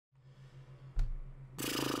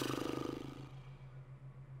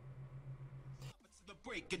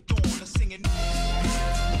break it dawn, let's sing it.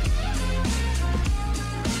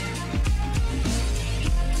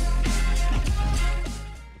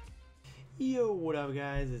 Yo, what up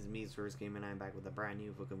guys, it's me, SRCgamingify and I'm back with a brand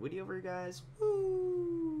new fucking video for you guys. Woo,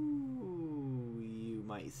 you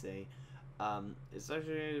might say. It's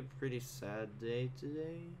actually a pretty sad day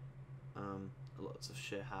today. Lots of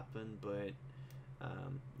shit happened, but,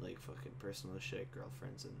 like fucking personal shit,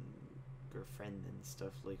 girlfriend and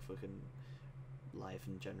stuff, like fucking life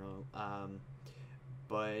in general.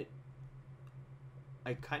 But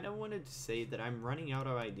I kind of wanted to say that I'm running out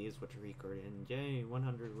of ideas what to record, and yay,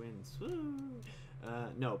 100 wins. Woo!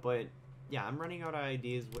 No, but yeah, I'm running out of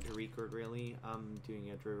ideas what to record. Really, I'm doing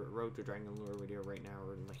a Road to Dragon Lore video right now,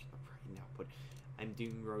 or like not right now, but I'm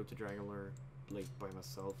doing Road to Dragon Lore like by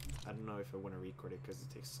myself. I don't know if I want to record it because it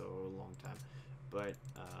takes so long time, but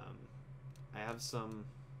I have some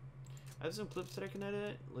clips that I can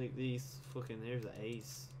edit, like these fucking. Here's the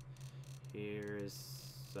ace.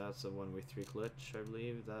 That's a 1v3 glitch, I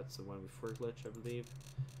believe. That's a 1v4 glitch, I believe.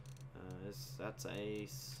 That's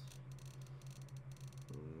ace.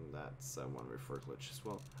 That's a 1v4 glitch as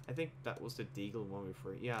well. I think that was the Deagle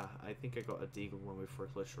 1v4. Yeah, I think I got a Deagle 1v4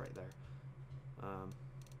 glitch right there.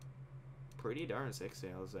 Pretty darn sexy,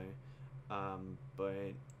 I'll say.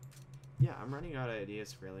 But yeah, I'm running out of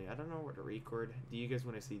ideas, really. I don't know what to record. Do you guys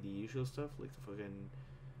want to see the usual stuff, like the fucking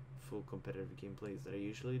full competitive gameplays that I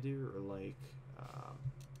usually do, or like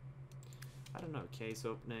I don't know, case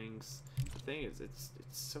openings? The thing is, it's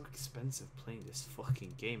so expensive playing this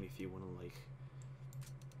fucking game if you want to like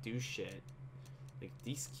do shit. Like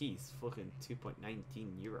these keys, fucking 2.19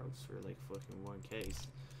 euros for like fucking one case.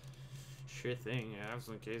 Sure thing, I have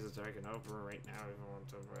some cases I can open right now if I want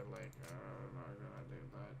to, but like I'm not gonna do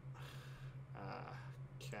that.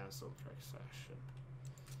 Cancel track session.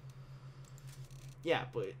 Yeah,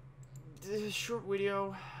 but this is a short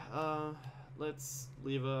video. Let's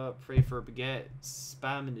leave a pray for a baguette,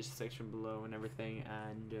 spam in the section below and everything,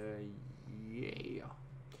 and yeah,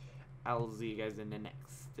 I'll see you guys in the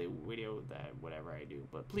next video, that whatever I do.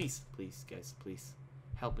 But please guys, please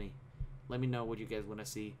help me, let me know what you guys want to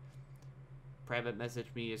see. Private message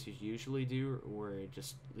me as you usually do, or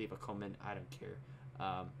just leave a comment. I don't care.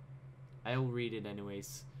 I'll read it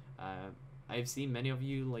anyways. I've seen many of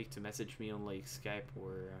you like to message me on like Skype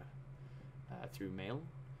or through mail,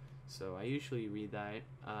 so I usually read that.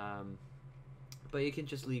 But you can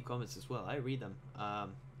just leave comments as well. I read them. I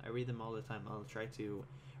read them all the time. I'll try to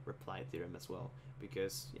reply to them as well,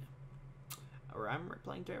 because yeah, or I'm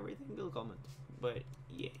replying to every single comment. But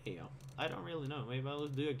yeah, I don't really know. Maybe I'll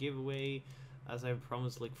do a giveaway, as I've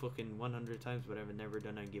promised like fucking 100 times, but I've never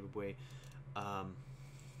done a giveaway.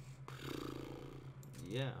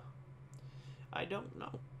 Yeah, I don't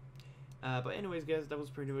know. But anyways guys, that was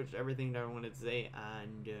pretty much everything that I wanted to say,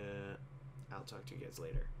 and I'll talk to you guys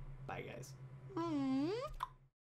later. Bye guys.